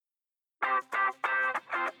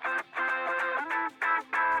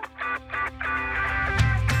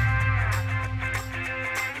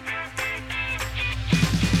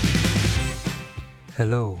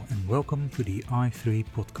Hello and welcome to the i3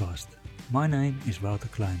 podcast. My name is Wouter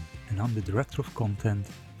Klein and I'm the Director of Content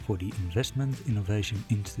for the Investment Innovation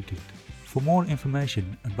Institute. For more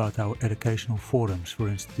information about our educational forums for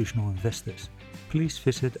institutional investors, please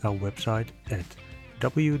visit our website at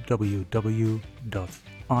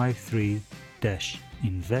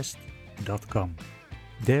www.i3-invest.com.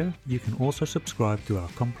 There you can also subscribe to our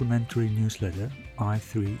complimentary newsletter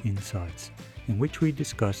i3 Insights, in which we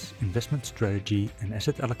discuss investment strategy and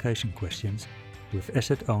asset allocation questions with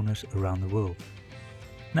asset owners around the world.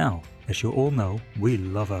 Now, as you all know, we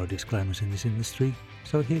love our disclaimers in this industry,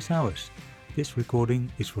 so here's ours. This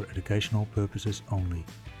recording is for educational purposes only.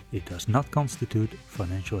 It does not constitute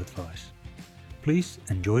financial advice. Please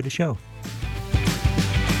enjoy the show.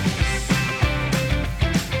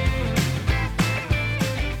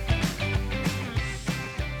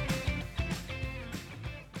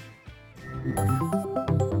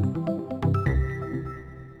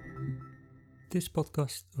 This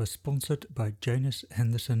podcast was sponsored by Janus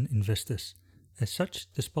Henderson Investors. As such,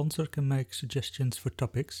 the sponsor can make suggestions for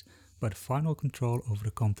topics, but final control over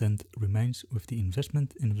the content remains with the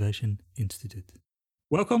Investment Innovation Institute.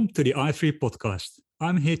 Welcome to the i3 podcast.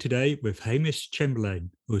 I'm here today with Hamish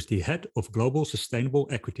Chamberlain, who is the head of Global Sustainable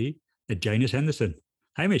Equity at Janus Henderson.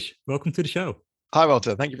 Hamish, welcome to the show. Hi,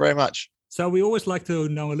 Walter. Thank you very much. So we always like to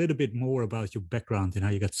know a little bit more about your background and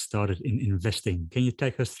how you got started in investing. Can you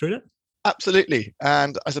take us through that? Absolutely.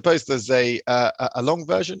 And I suppose there's a long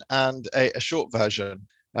version and a short version.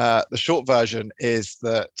 The short version is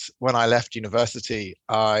that when I left university,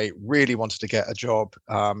 I really wanted to get a job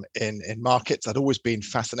in markets. I'd always been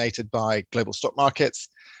fascinated by global stock markets.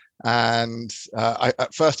 And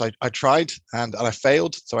at first I tried and I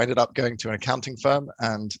failed. So I ended up going to an accounting firm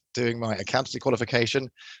and doing my accountancy qualification.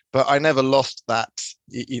 But I never lost that,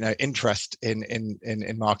 interest in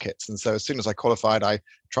markets. And so as soon as I qualified, I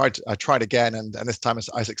tried again. And this time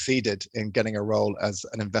I succeeded in getting a role as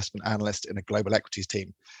an investment analyst in a global equities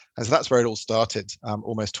team. And so that's where it all started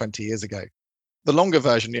almost 20 years ago. The longer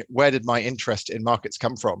version, where did my interest in markets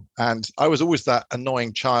come from? And I was always that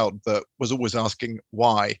annoying child that was always asking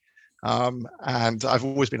why. And I've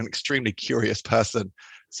always been an extremely curious person.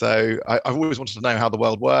 So I've always wanted to know how the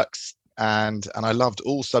world works. And I loved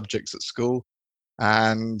all subjects at school.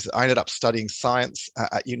 And I ended up studying science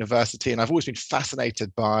at university. And I've always been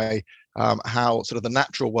fascinated by how sort of the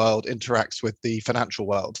natural world interacts with the financial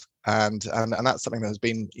world. And that's something that has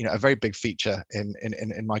been, a very big feature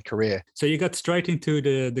in my career. So you got straight into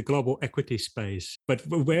the global equity space, but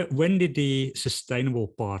when did the sustainable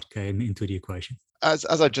part came into the equation? As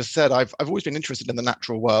I just said, I've always been interested in the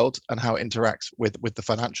natural world and how it interacts with the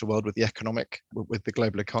financial world, with the economic, with the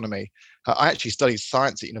global economy. I actually studied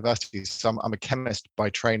science at university, so I'm a chemist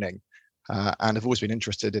by training, and I've always been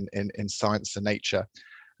interested in science and nature.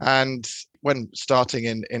 And when starting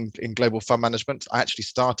in global fund management, I actually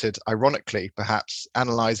started, ironically, perhaps,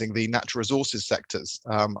 analyzing the natural resources sectors.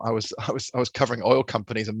 I was covering oil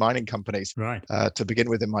companies and mining companies, right, to begin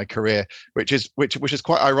with in my career, which is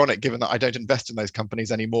quite ironic, given that I don't invest in those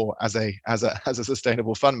companies anymore as a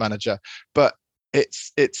sustainable fund manager. But it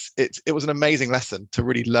was an amazing lesson to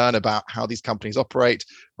really learn about how these companies operate.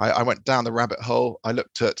 I went down the rabbit hole. I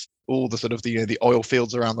looked at all the sort of the oil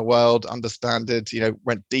fields around the world,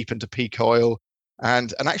 went deep into peak oil,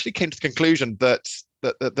 and actually came to the conclusion that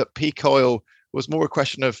peak oil was more a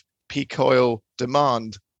question of peak oil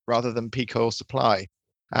demand rather than peak oil supply.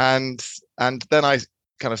 And then I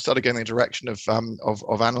kind of started going in the direction of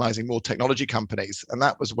analyzing more technology companies, and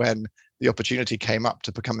that was when the opportunity came up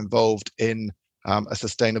to become involved in a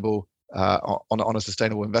sustainable on a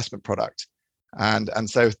sustainable investment product. And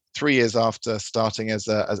so 3 years after starting as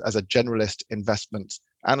a generalist investment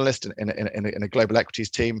analyst in a global equities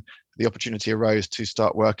team, the opportunity arose to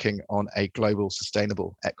start working on a global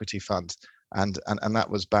sustainable equity fund, and that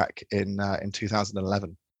was back in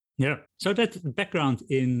 2011. Yeah. So that background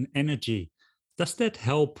in energy, does that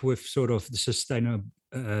help with sort of the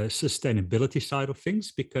sustainability side of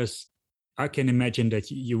things? Because I can imagine that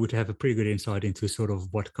you would have a pretty good insight into sort of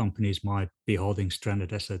what companies might be holding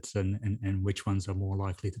stranded assets and which ones are more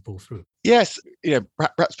likely to pull through. Yes,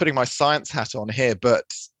 perhaps putting my science hat on here, but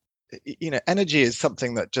energy is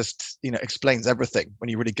something that just explains everything when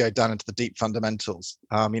you really go down into the deep fundamentals.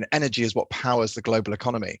 Energy is what powers the global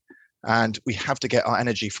economy, and we have to get our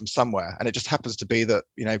energy from somewhere. And it just happens to be that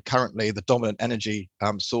currently the dominant energy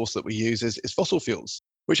source that we use is fossil fuels,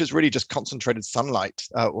 which is really just concentrated sunlight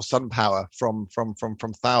or sun power from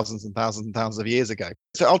thousands and thousands and thousands of years ago.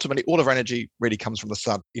 So ultimately, all of our energy really comes from the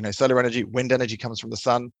sun. Solar energy, wind energy comes from the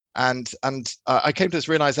sun. And I came to this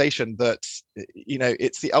realization that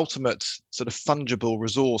it's the ultimate sort of fungible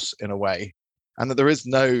resource in a way, and that there is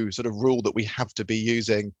no sort of rule that we have to be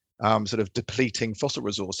using sort of depleting fossil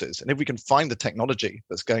resources. And if we can find the technology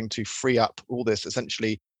that's going to free up all this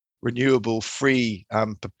essentially renewable, free,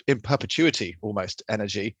 in perpetuity almost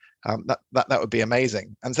energy, that would be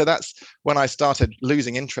amazing. And so that's when I started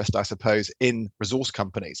losing interest, I suppose, in resource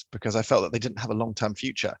companies, because I felt that they didn't have a long-term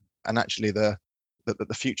future, and actually the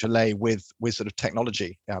future lay with sort of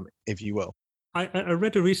technology, if you will. I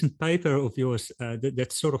read a recent paper of yours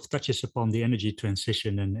that sort of touches upon the energy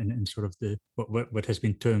transition and sort of what has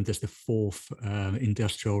been termed as the fourth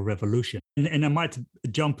industrial revolution. And I might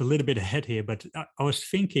jump a little bit ahead here, but I was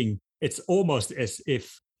thinking it's almost as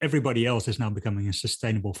if everybody else is now becoming a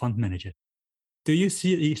sustainable fund manager. Do you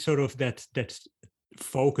see sort of that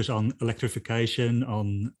focus on electrification,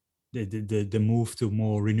 on the move to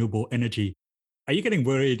more renewable energy? Are you getting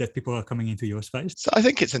worried that people are coming into your space? So I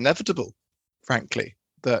think it's inevitable, frankly,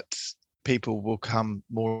 that people will come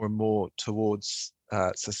more and more towards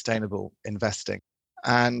sustainable investing.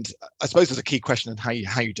 And I suppose there's a key question in how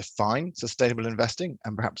you define sustainable investing,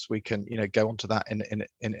 and perhaps we can go on to that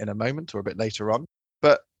in a moment or a bit later on.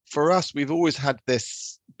 But for us, we've always had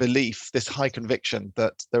this belief, this high conviction,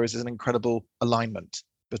 that there is an incredible alignment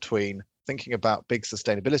between thinking about big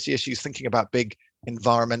sustainability issues, thinking about big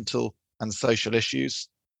environmental and social issues,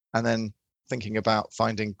 and then thinking about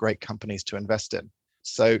finding great companies to invest in.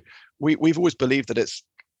 So we've always believed that it's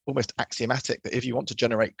almost axiomatic that if you want to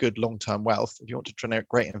generate good long-term wealth, if you want to generate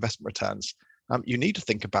great investment returns, you need to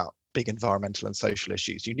think about big environmental and social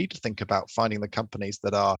issues. You need to think about finding the companies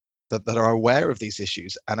that are aware of these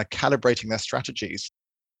issues and are calibrating their strategies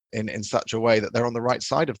in such a way that they're on the right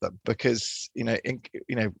side of them. Because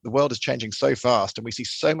the world is changing so fast, and we see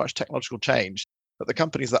so much technological change, that the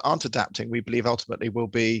companies that aren't adapting, we believe ultimately will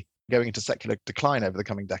be going into secular decline over the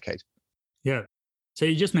coming decade. Yeah. So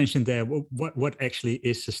you just mentioned there, what actually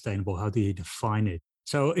is sustainable? How do you define it?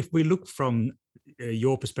 So if we look from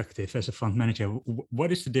your perspective as a fund manager,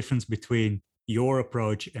 what is the difference between your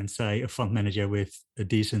approach and, say, a fund manager with a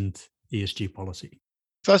decent ESG policy?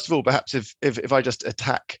 First of all, perhaps if I just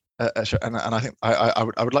attack, and I think I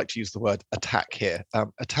would like to use the word attack here,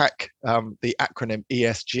 attack the acronym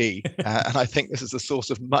ESG, and I think this is a source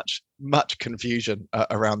of much confusion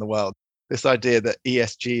around the world. This idea that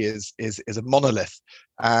ESG is a monolith,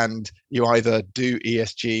 and you either do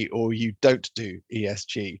ESG or you don't do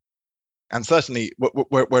ESG. And certainly,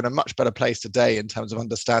 we're in a much better place today in terms of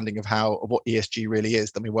understanding of what ESG really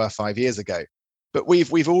is than we were 5 years ago. But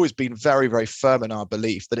we've always been very, very firm in our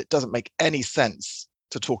belief that it doesn't make any sense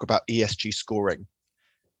to talk about ESG scoring.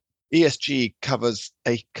 ESG covers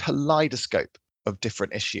a kaleidoscope of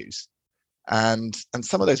different issues. And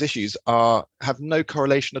some of those issues have no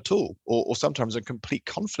correlation at all, or sometimes in complete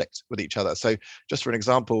conflict with each other. So just for an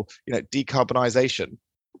example, decarbonization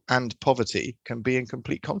and poverty can be in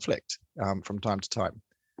complete conflict from time to time.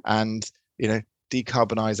 And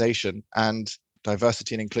decarbonization and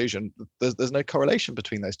diversity and inclusion, there's no correlation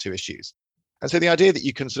between those two issues. And so the idea that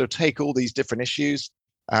you can sort of take all these different issues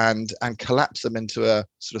and collapse them into a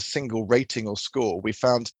sort of single rating or score, we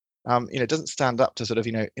found doesn't stand up to sort of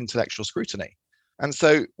intellectual scrutiny. And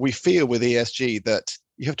so we feel with ESG that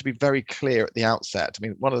you have to be very clear at the outset. I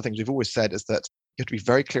mean, one of the things we've always said is that you have to be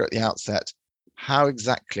very clear at the outset, how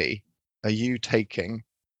exactly are you taking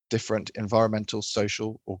different environmental,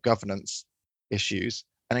 social, or governance issues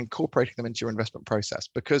and incorporating them into your investment process,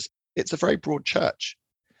 because it's a very broad church.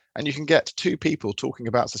 And you can get two people talking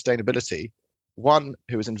about sustainability, one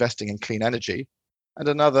who is investing in clean energy and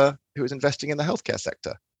another who is investing in the healthcare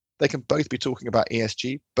sector. They can both be talking about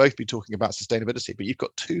ESG, both be talking about sustainability, but you've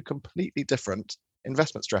got two completely different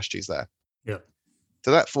investment strategies there. Yeah.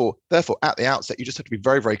 So therefore, at the outset, you just have to be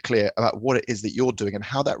very, very clear about what it is that you're doing and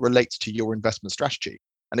how that relates to your investment strategy.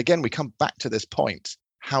 And again, we come back to this point.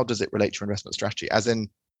 How does it relate to your investment strategy? As in,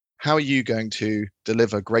 how are you going to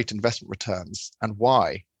deliver great investment returns, and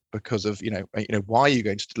why? Because of, why are you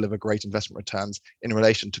going to deliver great investment returns in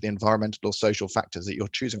relation to the environmental or social factors that you're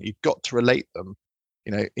choosing? You've got to relate them,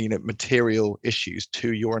 material issues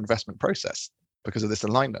to your investment process because of this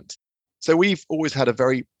alignment. So we've always had a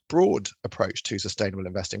very broad approach to sustainable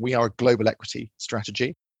investing. We are a global equity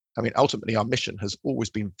strategy. I mean, ultimately, our mission has always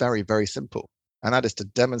been very, very simple, and that is to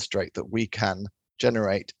demonstrate that we can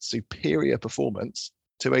generate superior performance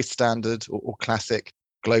to a standard or classic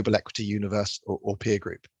global equity universe or peer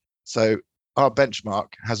group. So our benchmark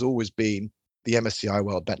has always been the MSCI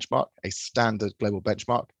World Benchmark, a standard global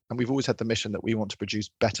benchmark, and we've always had the mission that we want to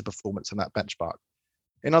produce better performance than that benchmark.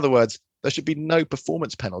 In other words, there should be no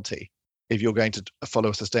performance penalty if you're going to follow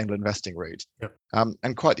a sustainable investing route. Yep.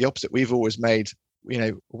 And quite the opposite. We've always made,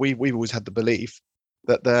 we've always had the belief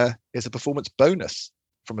that there is a performance bonus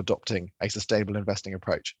from adopting a sustainable investing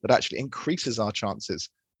approach that actually increases our chances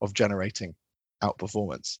of generating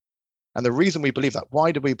outperformance. And the reason we believe that,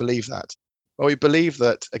 why do we believe that? Well, we believe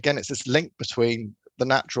that, again, it's this link between the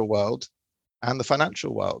natural world and the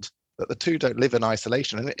financial world, that the two don't live in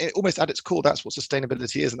isolation. And it almost at its core, that's what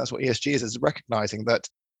sustainability is, and that's what ESG is recognizing that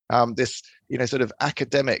this, sort of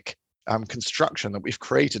academic construction that we've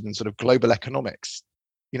created in sort of global economics,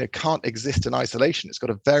 can't exist in isolation. It's got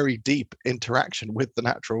a very deep interaction with the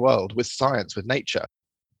natural world, with science, with nature.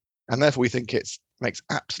 And therefore, we think it makes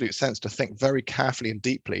absolute sense to think very carefully and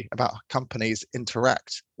deeply about how companies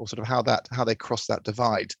interact, or sort of how they cross that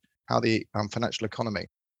divide, how the financial economy.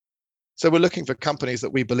 So we're looking for companies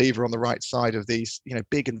that we believe are on the right side of these,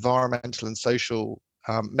 big environmental and social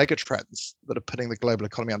megatrends that are putting the global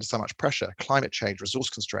economy under so much pressure: climate change, resource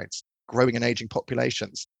constraints, growing and aging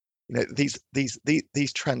populations.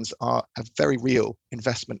 These trends have very real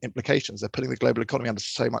investment implications. They're putting the global economy under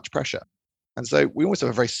so much pressure. And so we always have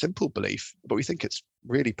a very simple belief, but we think it's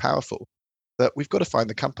really powerful, that we've got to find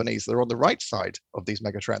the companies that are on the right side of these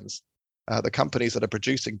megatrends, the companies that are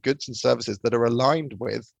producing goods and services that are aligned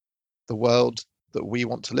with the world that we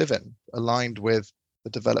want to live in, aligned with the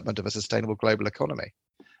development of a sustainable global economy.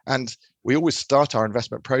 And we always start our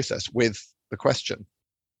investment process with the question,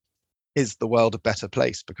 is the world a better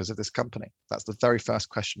place because of this company? That's the very first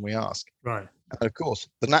question we ask. Right. And of course,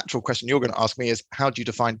 the natural question you're going to ask me is, how do you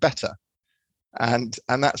define better? And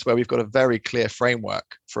that's where we've got a very clear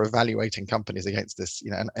framework for evaluating companies against this,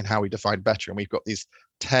 and how we define better. And we've got these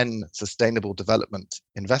 10 sustainable development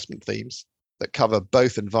investment themes that cover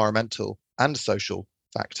both environmental and social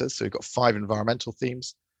factors. So we've got 5 environmental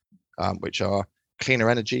themes, which are cleaner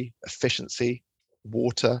energy, efficiency,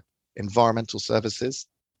 water, environmental services,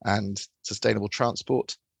 and sustainable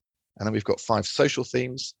transport. And then we've got 5 social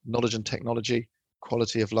themes: knowledge and technology,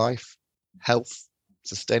 quality of life, health,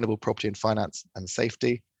 sustainable property and finance, and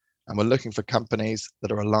safety. And we're looking for companies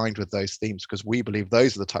that are aligned with those themes, because we believe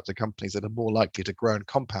those are the types of companies that are more likely to grow and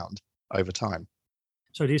compound over time.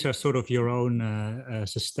 So these are sort of your own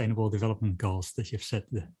sustainable development goals that you've set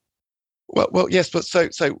there. Well, yes, but so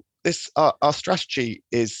this our strategy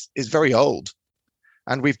is very old,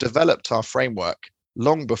 and we've developed our framework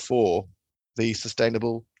long before the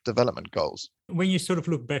sustainable development goals. When you sort of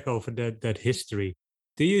look back over that history,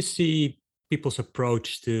 do you see people's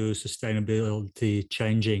approach to sustainability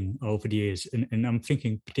changing over the years? And I'm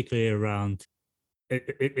thinking particularly around,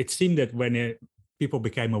 it seemed that when people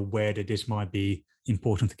became aware that this might be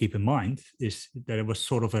important to keep in mind, is that it was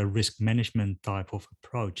sort of a risk management type of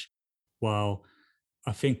approach. While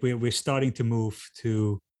I think we're starting to move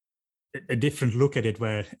to a different look at it,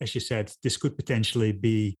 where, as you said, this could potentially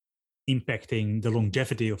be impacting the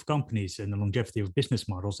longevity of companies and the longevity of business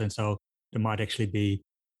models. And so there might actually be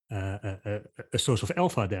a source of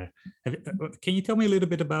alpha there. Can you tell me a little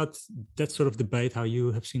bit about that sort of debate, how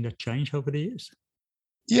you have seen that change over the years?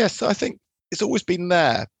 Yes, I think it's always been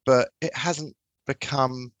there, but it hasn't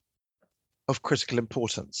become of critical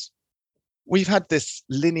importance. We've had this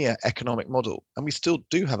linear economic model, and we still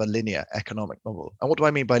do have a linear economic model. And what do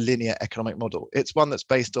I mean by linear economic model? It's one that's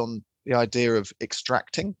based on the idea of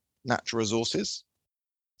extracting natural resources,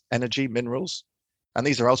 energy, minerals, and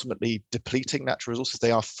these are ultimately depleting natural resources.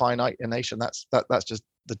 They are finite in nature. That's just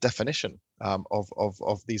the definition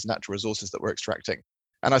of these natural resources that we're extracting.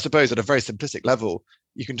 And I suppose at a very simplistic level,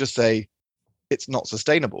 you can just say it's not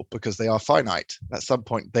sustainable because they are finite. At some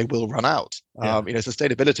point, they will run out. Yeah.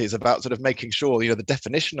 Sustainability is about sort of making sure, the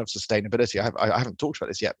definition of sustainability, I haven't talked about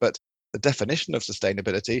this yet, but the definition of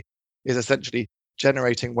sustainability is essentially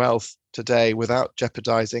generating wealth today without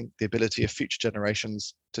jeopardizing the ability of future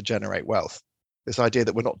generations to generate wealth. This idea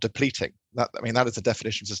that we're not depleting, that is the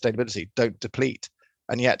definition of sustainability: don't deplete.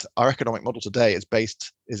 And yet our economic model today is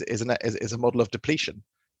a model of depletion.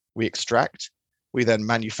 We extract, we then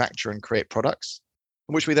manufacture and create products,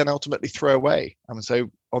 which we then ultimately throw away. And so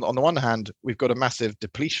on the one hand, we've got a massive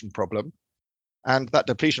depletion problem, and that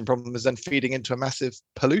depletion problem is then feeding into a massive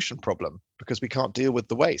pollution problem because we can't deal with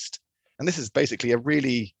the waste. And this is basically a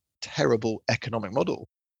really terrible economic model,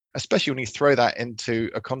 especially when you throw that into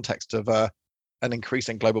a context of an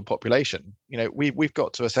increasing global population. We've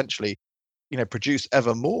got to essentially produce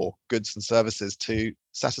ever more goods and services to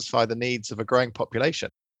satisfy the needs of a growing population.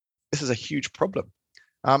 This is a huge problem.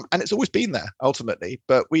 And it's always been there ultimately,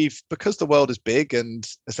 but because the world is big and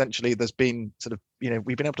essentially there's been sort of,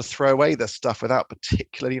 we've been able to throw away this stuff without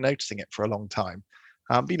particularly noticing it for a long time.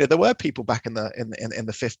 There were people back in the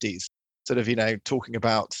 50s sort of, talking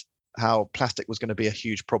about how plastic was going to be a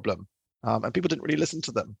huge problem. And people didn't really listen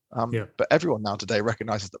to them. But everyone now today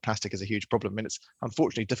recognizes that plastic is a huge problem. And it's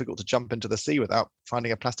unfortunately difficult to jump into the sea without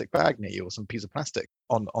finding a plastic bag near you or some piece of plastic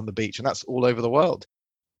on the beach. And that's all over the world.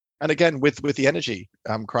 And again, with the energy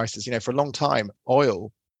crisis, for a long time,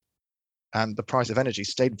 oil and the price of energy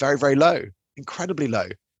stayed very, very low, incredibly low,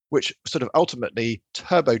 which sort of ultimately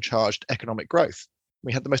turbocharged economic growth.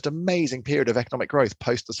 We had the most amazing period of economic growth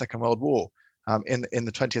post the Second World War in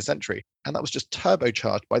the 20th century. And that was just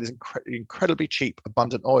turbocharged by this incredibly cheap,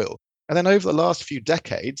 abundant oil. And then over the last few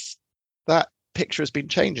decades, that picture has been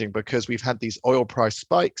changing because we've had these oil price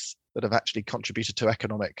spikes that have actually contributed to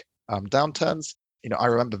economic downturns. I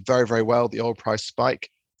remember very, very well the oil price spike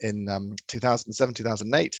in 2007,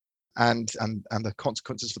 2008, and the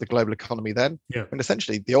consequences for the global economy then. And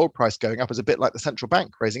essentially, the oil price going up is a bit like the central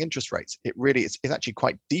bank raising interest rates. It really is actually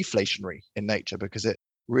quite deflationary in nature because it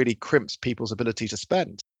really crimps people's ability to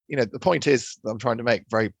spend. The point is that I'm trying to make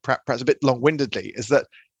very perhaps a bit long-windedly is that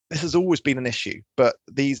this has always been an issue, but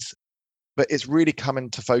it's really come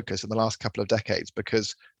into focus in the last couple of decades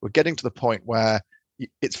because we're getting to the point where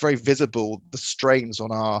it's very visible the strains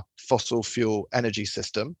on our fossil fuel energy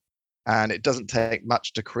system, and it doesn't take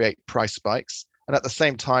much to create price spikes. And at the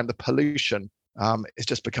same time, the pollution is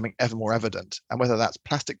just becoming ever more evident. And whether that's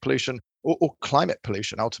plastic pollution or climate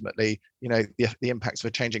pollution, ultimately, the impacts of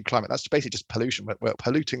a changing climate, that's basically just pollution. We're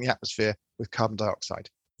polluting the atmosphere with carbon dioxide.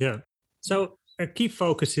 Yeah. So a key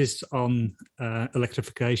focus is on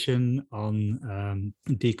electrification, on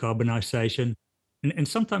decarbonization. And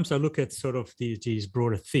sometimes I look at sort of these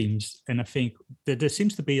broader themes, and I think that there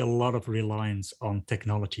seems to be a lot of reliance on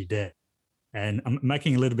technology there. And I'm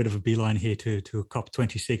making a little bit of a beeline here to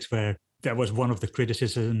COP26, where that was one of the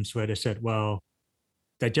criticisms where they said, well,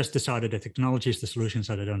 they just decided that technology is the solution,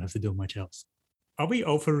 so they don't have to do much else. Are we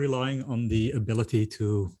over relying on the ability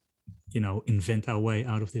to, invent our way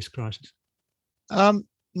out of this crisis?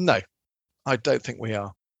 No, I don't think we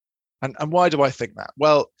are. And why do I think that?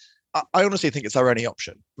 Well, I honestly think it's our only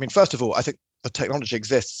option. I mean, first of all, I think the technology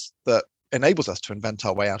exists that enables us to invent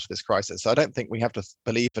our way out of this crisis. So I don't think we have to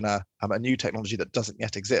believe in a new technology that doesn't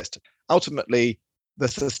yet exist. Ultimately, the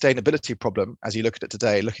sustainability problem, as you look at it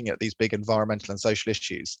today, looking at these big environmental and social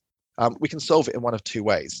issues, we can solve it in one of two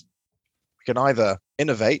ways. We can either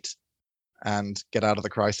innovate and get out of the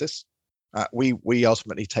crisis. We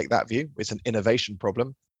ultimately take that view. It's an innovation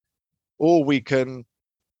problem. Or we can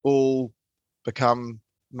all become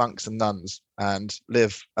monks and nuns and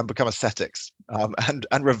live and become ascetics and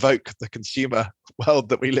revoke the consumer world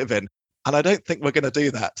that we live in. And I don't think we're going to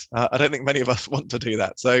do that. I don't think many of us want to do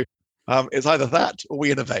that. So it's either that or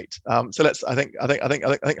we innovate. So I think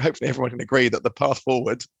hopefully everyone can agree that the path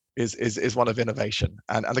forward is one of innovation.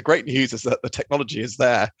 And the great news is that the technology is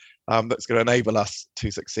there that's going to enable us to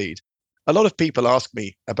succeed. A lot of people ask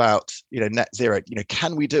me about net zero.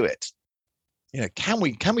 Can we do it? Can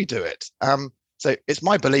we do it? So it's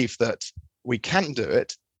my belief that we can do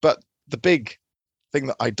it, but the big thing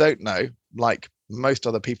that I don't know, like most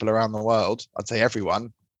other people around the world, I'd say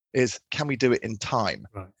everyone, is can we do it in time?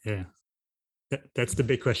 Right. Yeah. That's the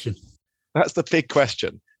big question. That's the big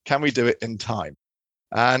question. Can we do it in time?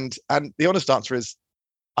 And the honest answer is,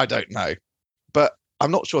 I don't know. But I'm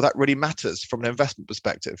not sure that really matters from an investment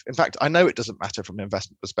perspective. In fact, I know it doesn't matter from an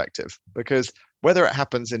investment perspective, because whether it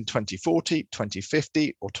happens in 2040,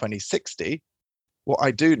 2050, or 2060, what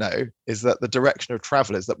I do know is that the direction of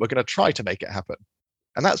travel is that we're going to try to make it happen.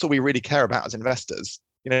 And that's all we really care about as investors.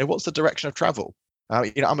 What's the direction of travel?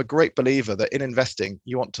 I'm a great believer that in investing,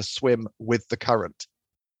 you want to swim with the current.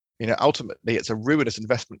 Ultimately, it's a ruinous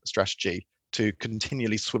investment strategy to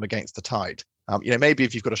continually swim against the tide. Maybe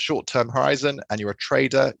if you've got a short-term horizon and you're a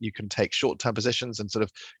trader, you can take short-term positions and sort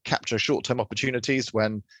of capture short-term opportunities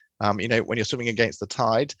when you're swimming against the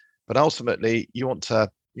tide. But ultimately, you want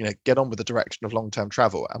to get on with the direction of long-term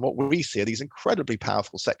travel. And what we see are these incredibly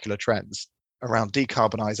powerful secular trends around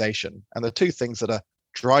decarbonization. And the two things that are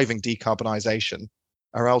driving decarbonization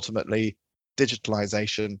are ultimately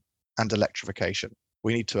digitalization and electrification.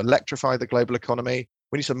 We need to electrify the global economy.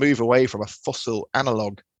 We need to move away from a fossil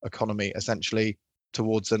analog economy, essentially,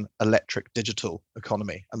 towards an electric digital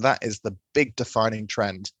economy. And that is the big defining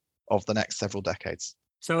trend of the next several decades.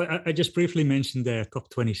 So I just briefly mentioned there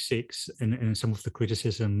COP26 and some of the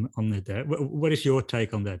criticism on it there. What is your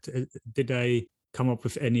take on that? Did they come up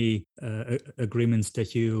with any agreements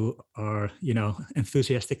that you are,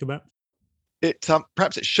 enthusiastic about?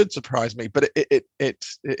 Perhaps it should surprise me, but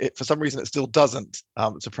it for some reason it still doesn't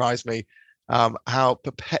surprise me. how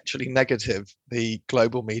perpetually negative the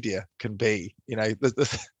global media can be.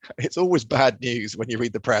 It's always bad news when you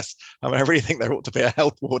read the press. I really think there ought to be a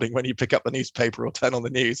health warning when you pick up the newspaper or turn on the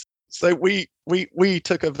news. So we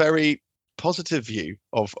took a very positive view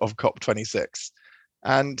of COP26,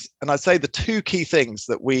 and I'd say the two key things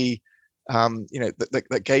that we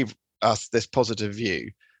that gave us this positive view.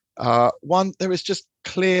 One, there is just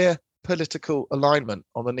clear political alignment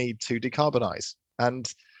on the need to decarbonize.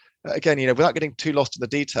 And again, without getting too lost in the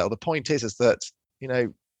detail, the point is that,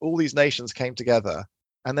 all these nations came together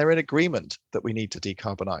and they're in agreement that we need to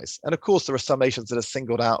decarbonize. And of course, there are some nations that are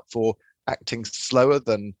singled out for acting slower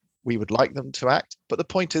than we would like them to act. But the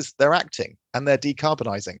point is they're acting and they're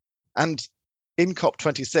decarbonizing. And in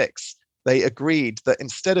COP26, they agreed that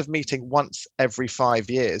instead of meeting once every 5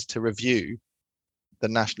 years to review the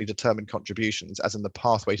nationally determined contributions, as in the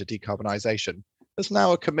pathway to decarbonisation, there's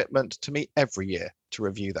now a commitment to meet every year to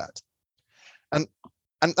review that. And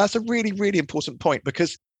that's a really, really important point,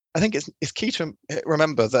 because I think it's key to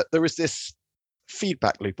remember that there is this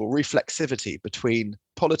feedback loop or reflexivity between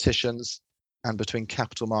politicians and between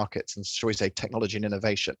capital markets and, shall we say, technology and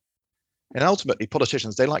innovation. And ultimately,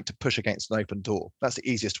 politicians, they like to push against an open door. That's the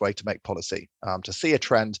easiest way to make policy, to see a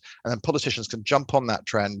trend, and then politicians can jump on that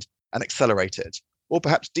trend and accelerate it, or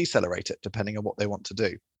perhaps decelerate it, depending on what they want to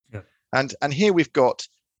do. Yeah. And here we've got,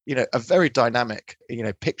 a very dynamic,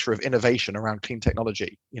 picture of innovation around clean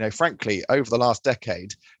technology. Frankly, over the last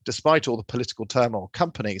decade, despite all the political turmoil,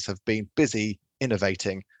 companies have been busy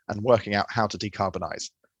innovating and working out how to decarbonize.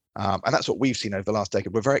 And that's what we've seen over the last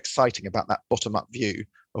decade. We're very exciting about that bottom-up view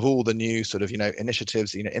of all the new sort of,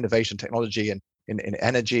 initiatives, innovation, technology, and in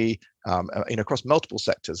energy, across multiple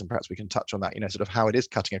sectors. And perhaps we can touch on that, sort of how it is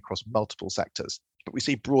cutting across multiple sectors. But we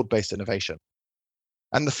see broad-based innovation,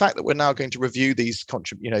 and the fact that we're now going to review these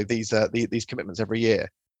these commitments every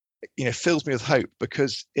year, fills me with hope,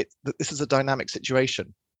 because this is a dynamic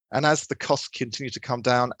situation. And as the costs continue to come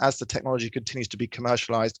down, as the technology continues to be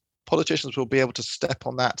commercialized, politicians will be able to step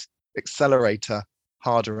on that accelerator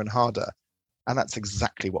harder and harder. And that's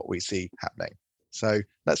exactly what we see happening. So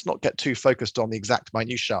let's not get too focused on the exact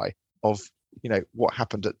minutiae of what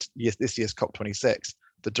happened at this year's COP26.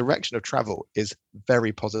 The direction of travel is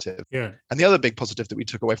very positive. Yeah. And the other big positive that we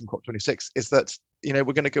took away from COP26 is that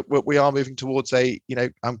we are moving towards a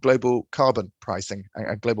global carbon pricing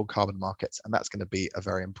and global carbon markets, and that's going to be a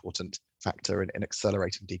very important factor in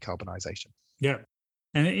accelerating decarbonisation. Yeah.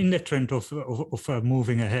 And in the trend of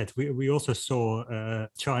moving ahead, we also saw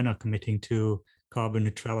China committing to carbon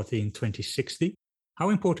neutrality in 2060.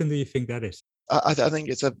 How important do you think that is? I think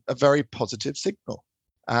it's a very positive signal.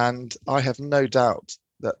 And I have no doubt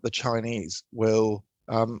that the Chinese will,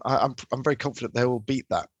 I'm very confident they will beat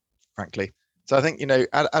that, frankly. So I think,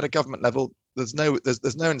 at a government level, there's no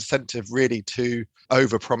incentive really to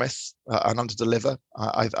overpromise and underdeliver.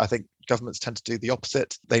 I think governments tend to do the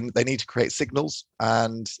opposite. They need to create signals,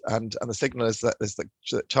 and the signal is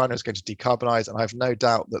that China is going to decarbonize, and I have no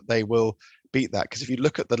doubt that they will beat that. Because if you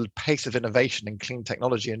look at the pace of innovation in clean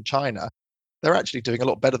technology in China, they're actually doing a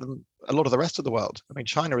lot better than a lot of the rest of the world. I mean,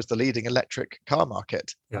 China is the leading electric car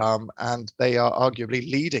market, and they are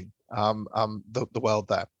arguably leading the world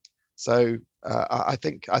there. So I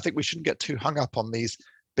think we shouldn't get too hung up on these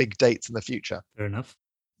big dates in the future. Fair enough.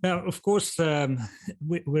 Now, of course,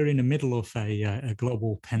 we're in the middle of a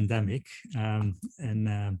global pandemic, and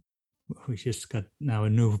we just got now a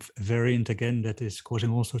new variant again that is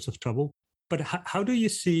causing all sorts of trouble. But how do you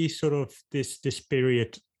see sort of this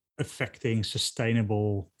period affecting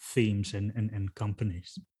sustainable themes and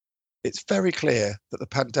companies? It's very clear that the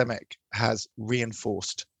pandemic has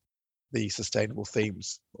reinforced the sustainable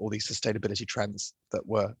themes, or these sustainability trends that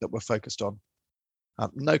we're focused on.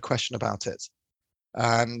 No question about it.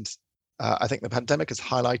 And I think the pandemic has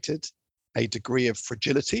highlighted a degree of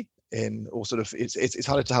fragility it's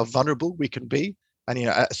highlighted how vulnerable we can be, and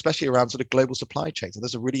especially around sort of global supply chains. And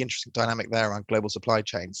there's a really interesting dynamic there around global supply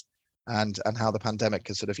chains, and how the pandemic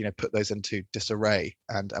has sort of put those into disarray,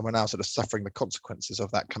 and we're now sort of suffering the consequences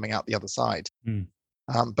of that coming out the other side.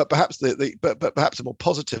 But perhaps perhaps a more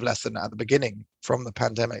positive lesson at the beginning from the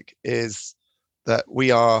pandemic is that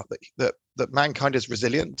that mankind is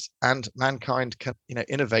resilient, and mankind can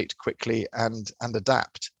innovate quickly and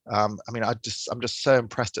adapt. I'm just so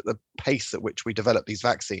impressed at the pace at which we develop these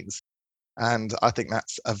vaccines, and I think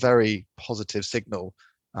that's a very positive signal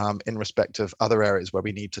in respect of other areas where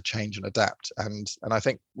we need to change and adapt, and I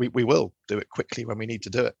think we will do it quickly when we need to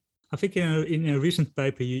do it. I think in a recent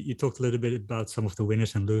paper you talked a little bit about some of the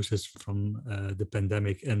winners and losers from the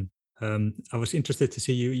pandemic, and I was interested to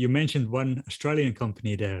see you mentioned one Australian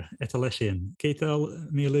company there, Atlassian. Can you tell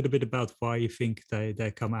me a little bit about why you think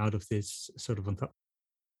they come out of this sort of on top?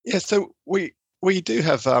 Yeah, so we do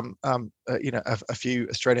have a few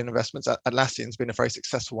Australian investments. Atlassian's been a very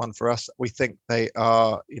successful one for us. We think they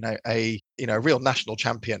are a real national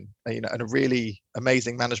champion, and a really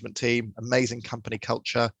amazing management team, amazing company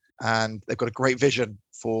culture, and they've got a great vision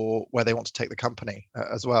for where they want to take the company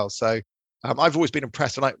as well. So I've always been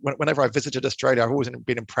impressed whenever I visited Australia. I've always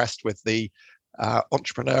been impressed with the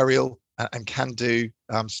entrepreneurial and can-do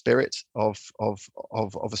spirit of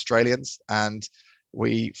Australians, and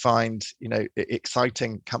we find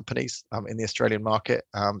exciting companies in the Australian market.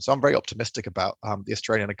 So I'm very optimistic about the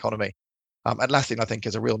Australian economy. Atlassian, I think,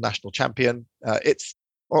 is a real national champion. It's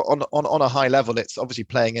on a high level. It's obviously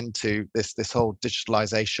playing into this whole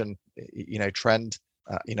digitalization, trend,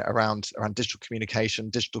 around digital communication,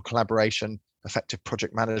 digital collaboration, effective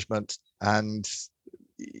project management, and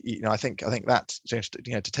I think that just,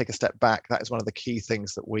 to take a step back, that is one of the key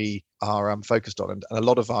things that we are focused on, and a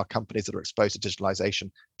lot of our companies that are exposed to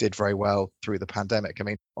digitalization did very well through the pandemic. I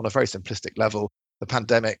mean, on a very simplistic level, the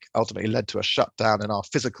pandemic ultimately led to a shutdown in our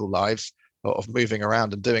physical lives of moving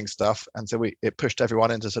around and doing stuff, and so it pushed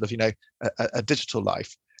everyone into sort of a digital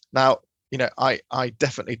life. Now, I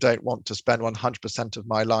definitely don't want to spend 100% of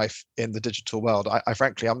my life in the digital world. I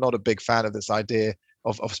frankly, I'm not a big fan of this idea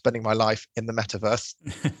of spending my life in the metaverse.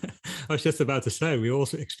 I was just about to say, we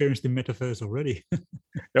also experienced the metaverse already.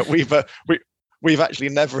 We've actually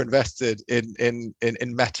never invested in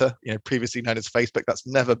Meta, previously known as Facebook. That's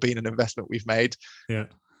never been an investment we've made. Yeah.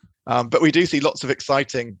 But we do see lots of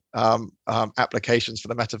exciting applications for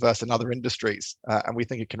the metaverse in other industries, and we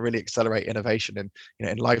think it can really accelerate innovation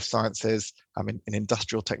in life sciences, in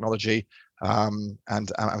industrial technology, and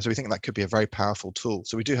so we think that could be a very powerful tool.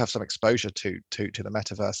 So we do have some exposure to the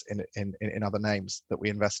metaverse in other names that we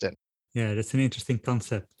invest in. Yeah, that's an interesting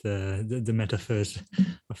concept, the metaverse.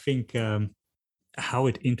 I think how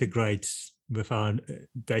it integrates with our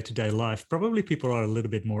day-to-day life. Probably people are a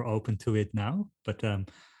little bit more open to it now, but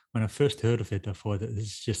when I first heard of it, I thought that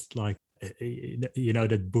it's just like,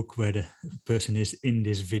 that book where the person is in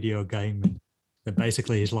this video game and that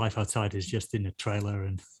basically his life outside is just in a trailer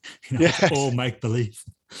and, Yes. It's all make believe.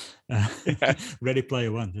 Yeah. Ready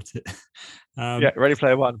Player One, that's it. Ready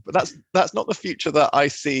Player One. But that's not the future that I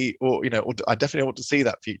see, or I definitely want to see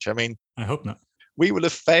that future. I mean, I hope not. We will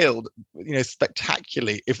have failed,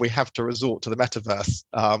 spectacularly if we have to resort to the metaverse,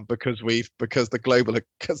 because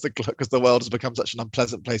the world has become such an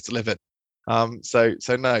unpleasant place to live in. So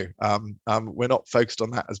no, we're not focused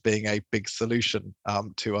on that as being a big solution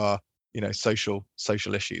to our social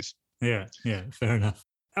issues. Yeah, fair enough.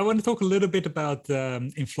 I want to talk a little bit about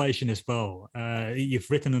inflation as well. You've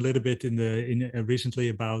written a little bit recently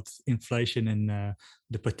about inflation and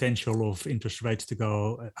the potential of interest rates to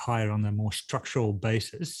go higher on a more structural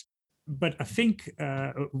basis. But I think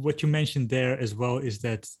what you mentioned there as well is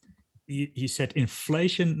that you said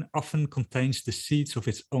inflation often contains the seeds of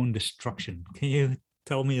its own destruction. Can you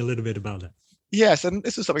tell me a little bit about that? Yes, and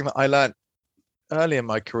this is something that I learned early in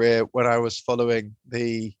my career when I was following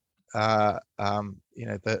the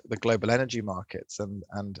global energy markets and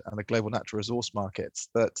the global natural resource markets,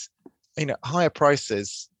 that higher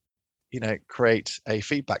prices create a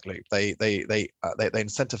feedback loop. They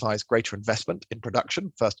incentivize greater investment in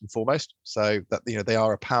production first and foremost, so that they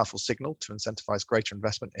are a powerful signal to incentivize greater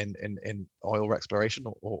investment in oil exploration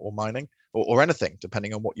or mining or anything,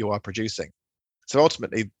 depending on what you are producing. So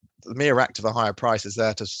ultimately, the mere act of a higher price is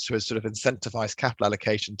there to sort of incentivize capital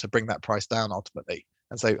allocation to bring that price down ultimately.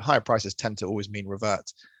 And so higher prices tend to always mean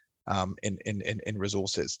revert in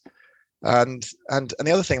resources. And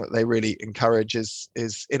the other thing that they really encourage is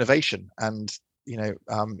innovation and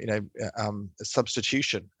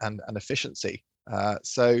substitution and efficiency.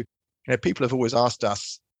 So people have always asked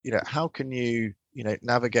us, how can you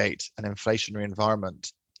navigate an inflationary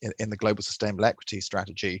environment in the global sustainable equity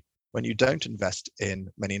strategy when you don't invest in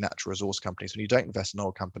many natural resource companies, when you don't invest in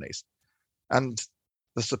oil companies? And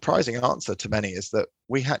the surprising answer to many is that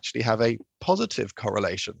we actually have a positive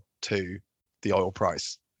correlation to the oil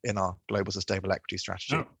price in our global sustainable equity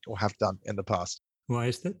strategy, or have done in the past. Why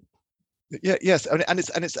is that? Yes,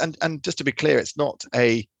 and just to be clear, it's not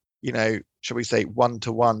a shall we say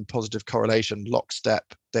one-to-one positive correlation, lockstep,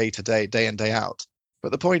 day to day, day in day out.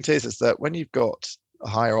 But the point is that when you've got a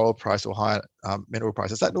higher oil price or higher mineral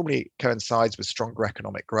prices, that normally coincides with stronger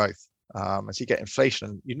economic growth. As you get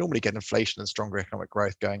inflation, you normally get inflation and stronger economic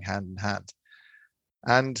growth going hand in hand.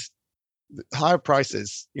 And higher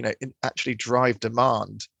prices, actually drive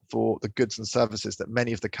demand for the goods and services that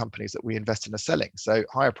many of the companies that we invest in are selling. So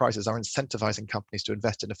higher prices are incentivizing companies to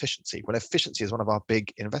invest in efficiency. Well, efficiency is one of our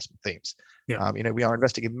big investment themes. Yeah. We are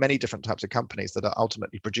investing in many different types of companies that are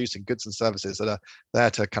ultimately producing goods and services that are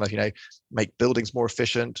there to kind of, make buildings more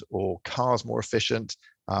efficient, or cars more efficient,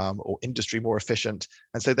 or industry more efficient.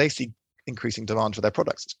 And so they see increasing demand for their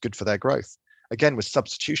products. It's good for their growth. Again, with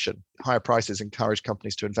substitution, higher prices encourage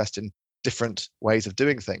companies to invest in different ways of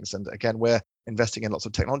doing things. And again, we're investing in lots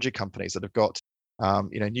of technology companies that have got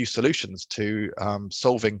new solutions to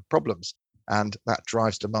solving problems, and that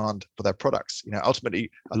drives demand for their products.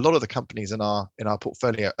 Ultimately, a lot of the companies in our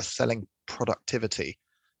portfolio are selling productivity,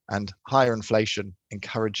 and higher inflation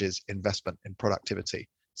encourages investment in productivity.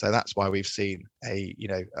 So that's why we've seen a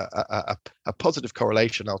positive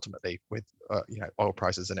correlation ultimately with oil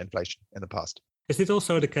prices and inflation in the past. Is it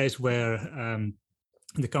also the case where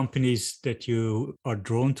the companies that you are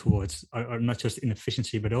drawn towards are not just in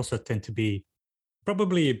efficiency, but also tend to be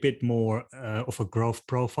probably a bit more of a growth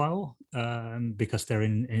profile because they're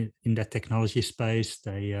in that technology space?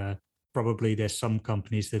 Probably there's some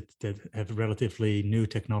companies that have relatively new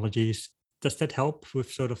technologies. Does that help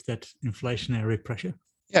with sort of that inflationary pressure?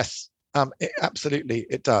 Yes, absolutely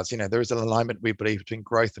it does. There is an alignment, we believe, between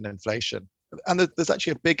growth and inflation. And there's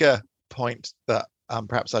actually a bigger point that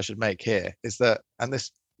perhaps I should make here, is that, and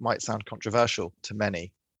this might sound controversial to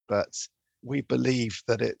many, but we believe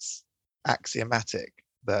that it's axiomatic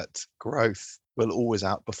that growth will always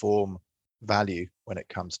outperform value when it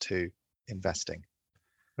comes to investing.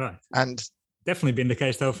 Right. And definitely been the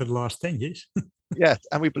case over the last 10 years. Yes,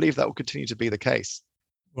 and we believe that will continue to be the case.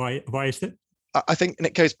 Why is that? I think, and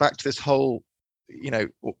it goes back to this whole,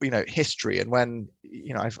 history, and when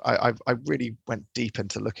I really went deep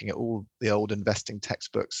into looking at all the old investing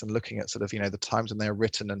textbooks and looking at sort of the times when they were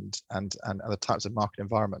written and the types of market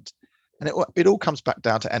environment, and it all comes back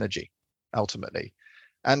down to energy, ultimately.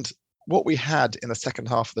 And what we had in the second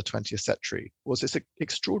half of the 20th century was this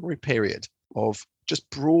extraordinary period of just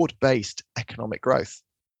broad-based economic growth.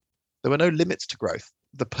 There were no limits to growth.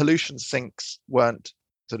 The pollution sinks weren't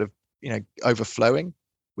sort of overflowing.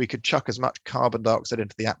 We could chuck as much carbon dioxide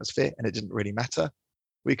into the atmosphere and it didn't really matter.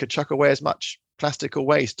 We could chuck away as much plastic or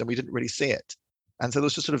waste and we didn't really see it. And so there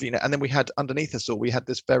was just sort of, and then we had underneath us all, we had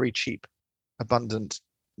this very cheap, abundant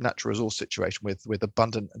natural resource situation with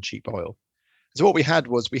abundant and cheap oil. So what we had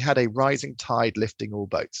a rising tide lifting all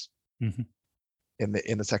boats. Mm-hmm.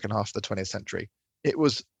 in the second half of the 20th century. It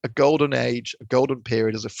was a golden age, a golden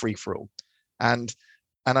period as a free-for-all. And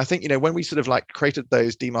I think, when we sort of like created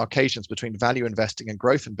those demarcations between value investing and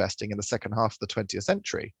growth investing in the second half of the 20th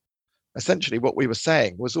century, essentially what we were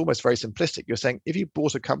saying was almost very simplistic. You're saying if you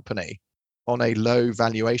bought a company on a low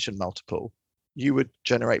valuation multiple, you would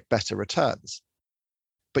generate better returns.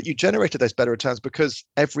 But you generated those better returns because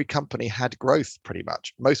every company had growth pretty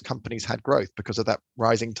much. Most companies had growth because of that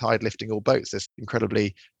rising tide lifting all boats, this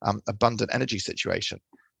incredibly abundant energy situation.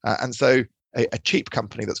 And so a cheap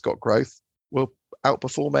company that's got growth will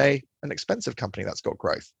outperform an expensive company that's got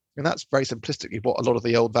growth. And that's very simplistically what a lot of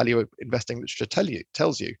the old value investing literature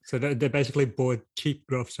tells you. So they basically bought cheap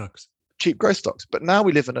growth stocks. Cheap growth stocks. But now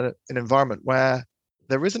we live in an environment where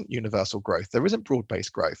there isn't universal growth. There isn't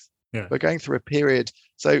broad-based growth. Yeah. We're going through a period.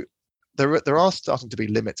 So there are starting to be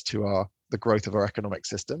limits to the growth of our economic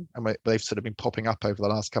system. And they've sort of been popping up over the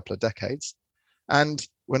last couple of decades. And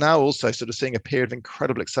we're now also sort of seeing a period of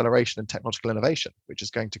incredible acceleration in technological innovation, which is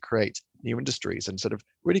going to create new industries and sort of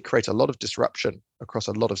really create a lot of disruption across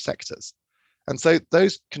a lot of sectors. And so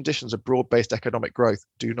those conditions of broad-based economic growth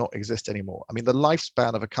do not exist anymore. I mean, the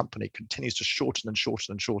lifespan of a company continues to shorten and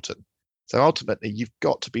shorten and shorten. So ultimately, you've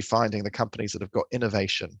got to be finding the companies that have got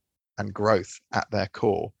innovation and growth at their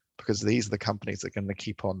core, because these are the companies that are going to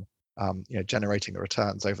keep on generating the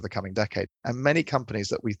returns over the coming decade. And many companies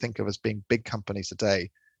that we think of as being big companies today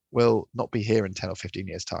will not be here in 10 or 15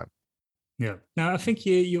 years' time. Yeah. Now, I think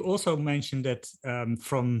you also mentioned that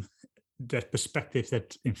from that perspective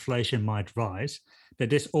that inflation might rise, that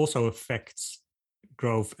this also affects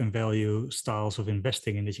growth and value styles of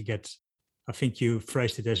investing, and that you get, I think you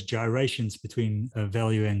phrased it as gyrations between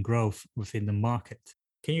value and growth within the market.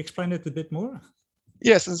 Can you explain it a bit more?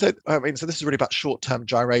 Yes, and so this is really about short-term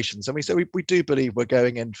gyrations, and we do believe we're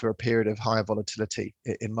going in for a period of higher volatility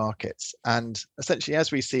in markets, and essentially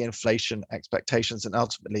as we see inflation expectations and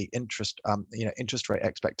ultimately interest rate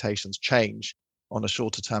expectations change on a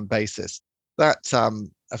shorter-term basis, that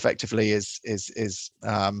effectively is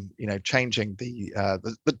changing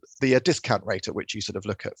the discount rate at which you sort of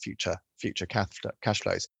look at future cash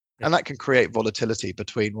flows, and that can create volatility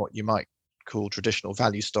between what you might call traditional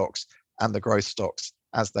value stocks and the growth stocks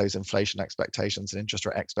as those inflation expectations and interest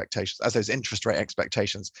rate expectations, as those interest rate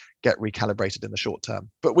expectations get recalibrated in the short term.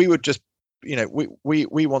 But we would just,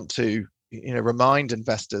 we want to, remind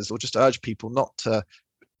investors or just urge people not to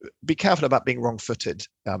be careful about being wrong-footed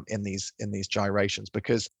in these gyrations,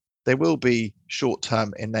 because they will be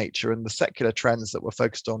short-term in nature, and the secular trends that we're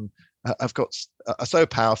focused on are so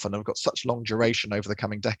powerful and have got such long duration over the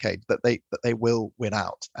coming decade that they will win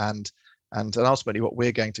out. And ultimately, what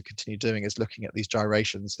we're going to continue doing is looking at these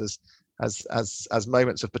gyrations as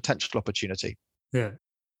moments of potential opportunity. Yeah.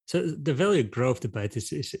 So the value growth debate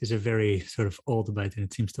is a very sort of old debate, and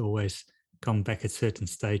it seems to always come back at certain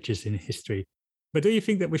stages in history. But do you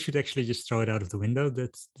think that we should actually just throw it out of the window,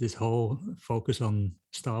 that this whole focus on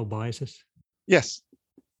style biases? Yes,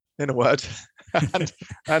 in a word,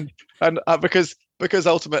 and because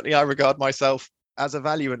ultimately I regard myself as a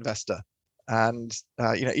value investor, and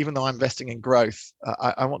even though I'm investing in growth,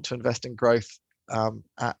 I want to invest in growth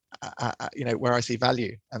where I see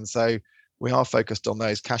value, and so we are focused on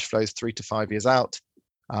those cash flows 3 to 5 years out.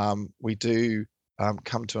 We do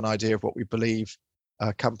come to an idea of what we believe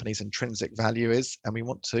a company's intrinsic value is, and we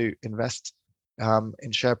want to invest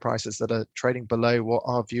in share prices that are trading below what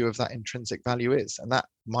our view of that intrinsic value is, and that,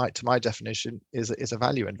 to my definition, is a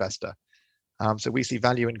value investor. So we see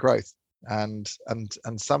value in growth, and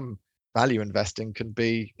some value investing can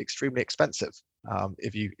be extremely expensive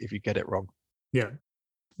if you get it wrong. Yeah.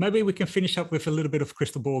 Maybe we can finish up with a little bit of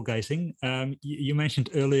crystal ball gazing. You mentioned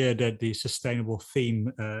earlier that the sustainable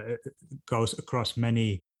theme goes across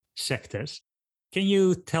many sectors. Can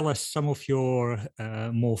you tell us some of your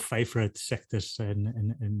more favorite sectors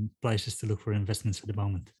and places to look for investments at the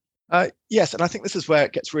moment? Yes, and I think this is where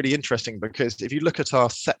it gets really interesting, because if you look at our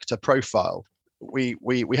sector profile, we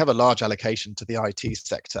have a large allocation to the IT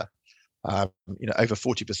sector. Over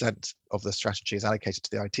 40% of the strategy is allocated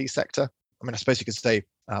to the IT sector. I mean, I suppose you could say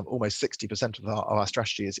almost 60% of our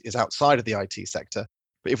strategy is outside of the IT sector.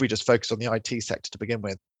 But if we just focus on the IT sector to begin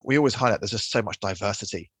with, we always highlight there's just so much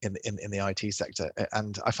diversity in the IT sector,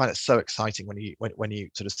 and I find it so exciting when you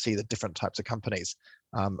sort of see the different types of companies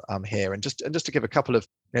here. And just to give a couple of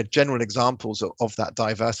general examples of that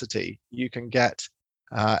diversity, you can get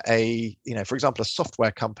for example, a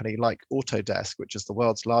software company like Autodesk, which is the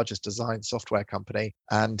world's largest design software company,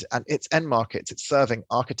 and its end markets, it's serving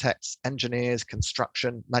architects, engineers,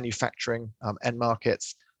 construction, manufacturing end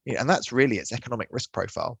markets. And that's really its economic risk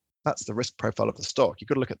profile. That's the risk profile of the stock. You've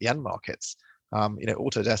got to look at the end markets.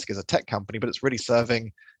 Autodesk is a tech company, but it's really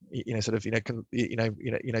serving, sort of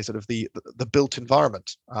the built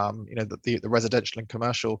environment, the residential and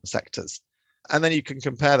commercial sectors. And then you can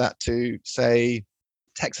compare that to, say,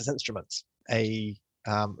 Texas Instruments, a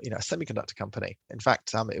semiconductor company. In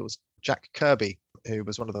fact, it was Jack Kirby who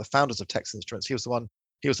was one of the founders of Texas Instruments.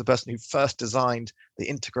 He was the person who first designed the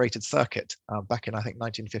integrated circuit back in, I think,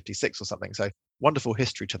 1956 or something. So wonderful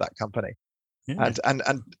history to that company. Yeah.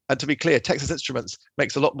 And to be clear, Texas Instruments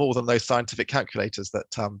makes a lot more than those scientific calculators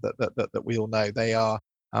that we all know. They are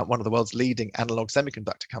one of the world's leading analog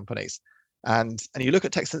semiconductor companies. And you look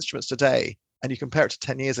at Texas Instruments today, and you compare it to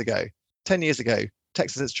 10 years ago. 10 years ago,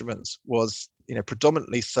 Texas Instruments was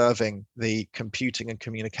predominantly serving the computing and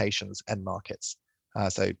communications end markets.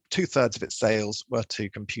 So 2/3 of its sales were to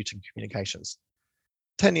computing communications.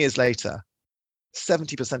 10 years later,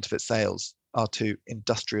 70% of its sales are to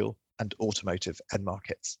industrial and automotive end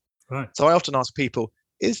markets. Right. So I often ask people,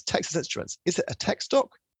 is Texas Instruments, is it a tech stock,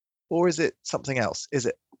 or is it something else? Is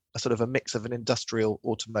it a sort of a mix of an industrial,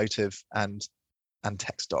 automotive, and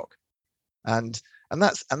tech stock? And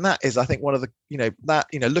that is, I think, one of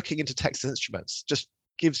the, looking into Texas Instruments just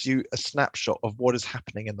gives you a snapshot of what is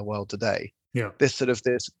happening in the world today. Yeah. This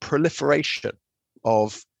proliferation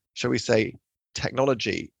of, shall we say,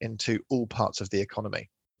 technology into all parts of the economy.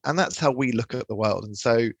 And that's how we look at the world. And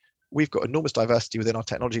so we've got enormous diversity within our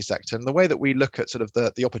technology sector. And the way that we look at sort of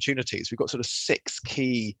the opportunities, we've got sort of 6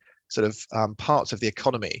 key sort of parts of the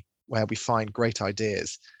economy where we find great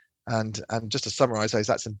ideas. And just to summarize those,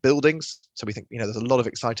 that's in buildings. So we think, there's a lot of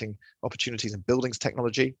exciting opportunities in buildings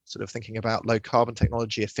technology, sort of thinking about low carbon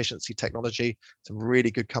technology, efficiency technology, some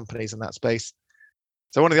really good companies in that space.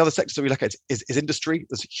 So one of the other sectors that we look at is industry.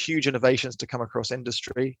 There's huge innovations to come across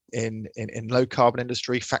industry in low carbon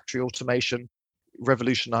industry, factory automation,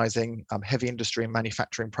 revolutionizing heavy industry and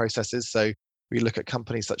manufacturing processes. So we look at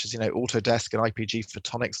companies such as Autodesk and IPG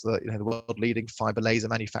Photonics, the world leading fiber laser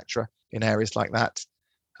manufacturer in areas like that.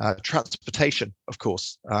 Transportation, of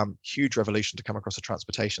course, huge revolution to come across the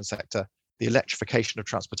transportation sector. The electrification of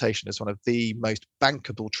transportation is one of the most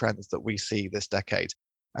bankable trends that we see this decade.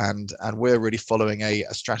 And we're really following a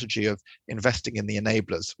strategy of investing in the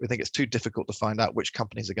enablers. We think it's too difficult to find out which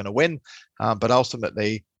companies are going to win, but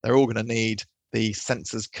ultimately they're all going to need the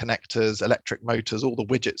sensors, connectors, electric motors, all the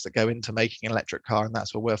widgets that go into making an electric car, and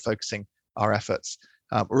that's where we're focusing our efforts.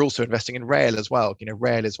 We're also investing in rail as well.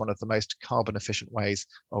 Rail is one of the most carbon efficient ways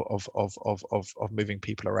of moving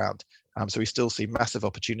people around. So we still see massive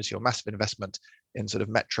opportunity or massive investment in sort of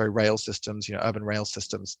metro rail systems, urban rail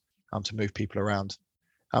systems to move people around.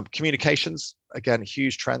 Communications, again,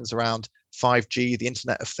 huge trends around 5G, the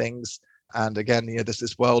Internet of Things. And again, there's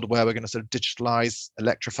this world where we're going to sort of digitalize,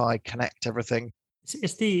 electrify, connect everything.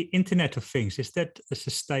 Is the Internet of Things, is that a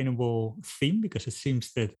sustainable theme? Because it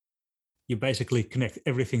seems that you basically connect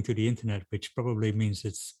everything to the internet, which probably means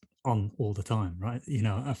it's on all the time, right?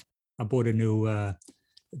 I bought a new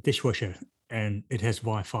dishwasher and it has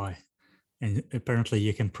Wi-Fi, and apparently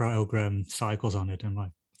you can program cycles on it. I'm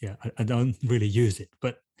like, yeah, I don't really use it,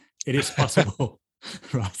 but it is possible.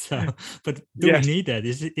 Right. So, but do we need that?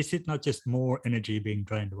 Is it not just more energy being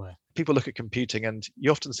drained away? People look at computing and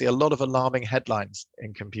you often see a lot of alarming headlines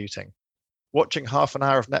in computing. Watching half an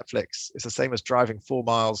hour of Netflix is the same as driving 4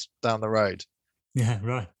 miles down the road. Yeah,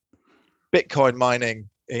 right. Bitcoin mining,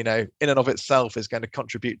 in and of itself is going to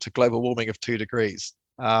contribute to global warming of 2 degrees.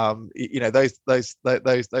 Those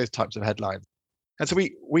types of headlines. And so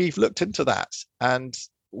we've looked into that, and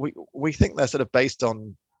we think they're sort of based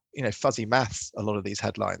on fuzzy maths, a lot of these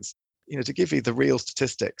headlines. To give you the real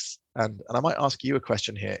statistics, and I might ask you a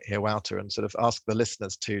question here, Wouter, and sort of ask the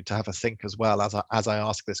listeners to have a think as well as I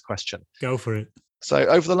ask this question. Go for it. So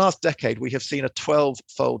over the last decade, we have seen a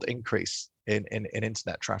 12-fold increase in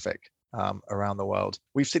internet traffic around the world.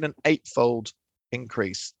 We've seen an 8-fold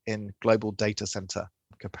increase in global data center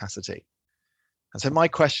capacity. And so my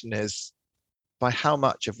question is, by how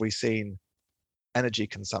much have we seen energy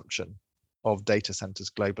consumption of data centers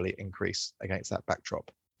globally increase against that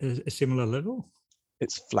backdrop? A similar level?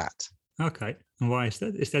 It's flat. Okay. And why is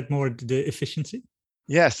that? Is that more the efficiency?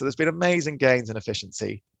 Yeah, so there's been amazing gains in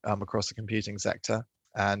efficiency across the computing sector.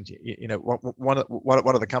 And one of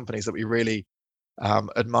the companies that we really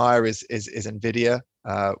admire is NVIDIA,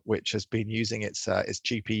 which has been using its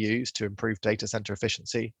GPUs to improve data center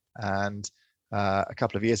efficiency. And a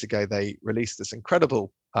couple of years ago, they released this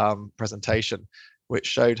incredible presentation which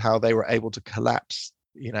showed how they were able to collapse,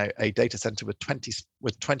 a data center with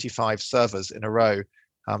 25 servers in a row,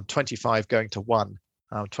 25 going to one,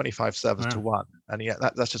 25 servers to one, and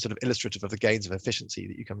that's just sort of illustrative of the gains of efficiency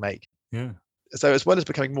that you can make. Yeah. So as well as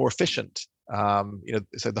becoming more efficient,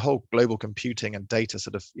 so the whole global computing and data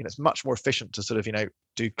sort of, it's much more efficient to sort of,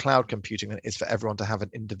 do cloud computing than it is for everyone to have an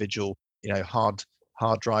individual, hard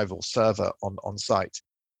drive or server on site.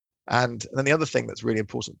 And then the other thing that's really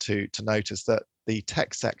important to note is that the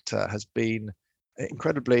tech sector has been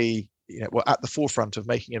incredibly, at the forefront of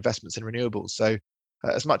making investments in renewables. So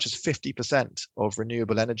as much as 50% of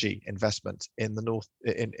renewable energy investment in the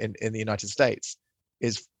United States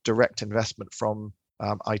is direct investment from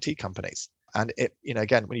IT companies. And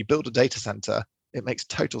again, when you build a data center, it makes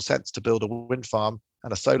total sense to build a wind farm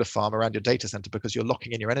and a solar farm around your data center because you're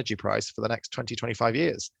locking in your energy price for the next 20, 25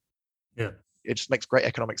 years. Yeah. It just makes great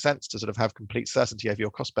economic sense to sort of have complete certainty over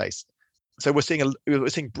your cost base. So we're seeing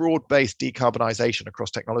broad-based decarbonization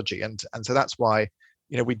across technology, and so that's why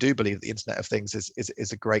we do believe that the Internet of Things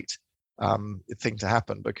is a great thing to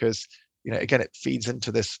happen, because again, it feeds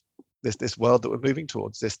into this world that we're moving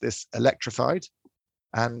towards, this electrified,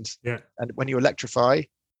 and when you electrify,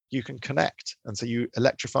 you can connect, and so you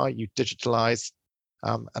electrify, you digitalize,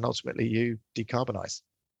 and ultimately you decarbonize.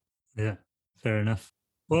 Yeah, fair enough.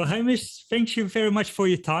 Well, Hamish, thank you very much for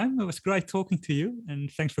your time. It was great talking to you, and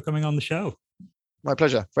thanks for coming on the show. My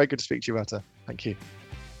pleasure. Very good to speak to you, Wouter. Thank you.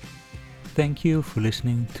 Thank you for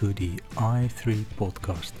listening to the i3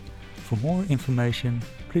 podcast. For more information,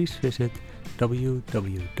 please visit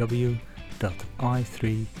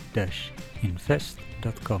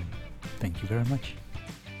www.i3-invest.com. Thank you very much.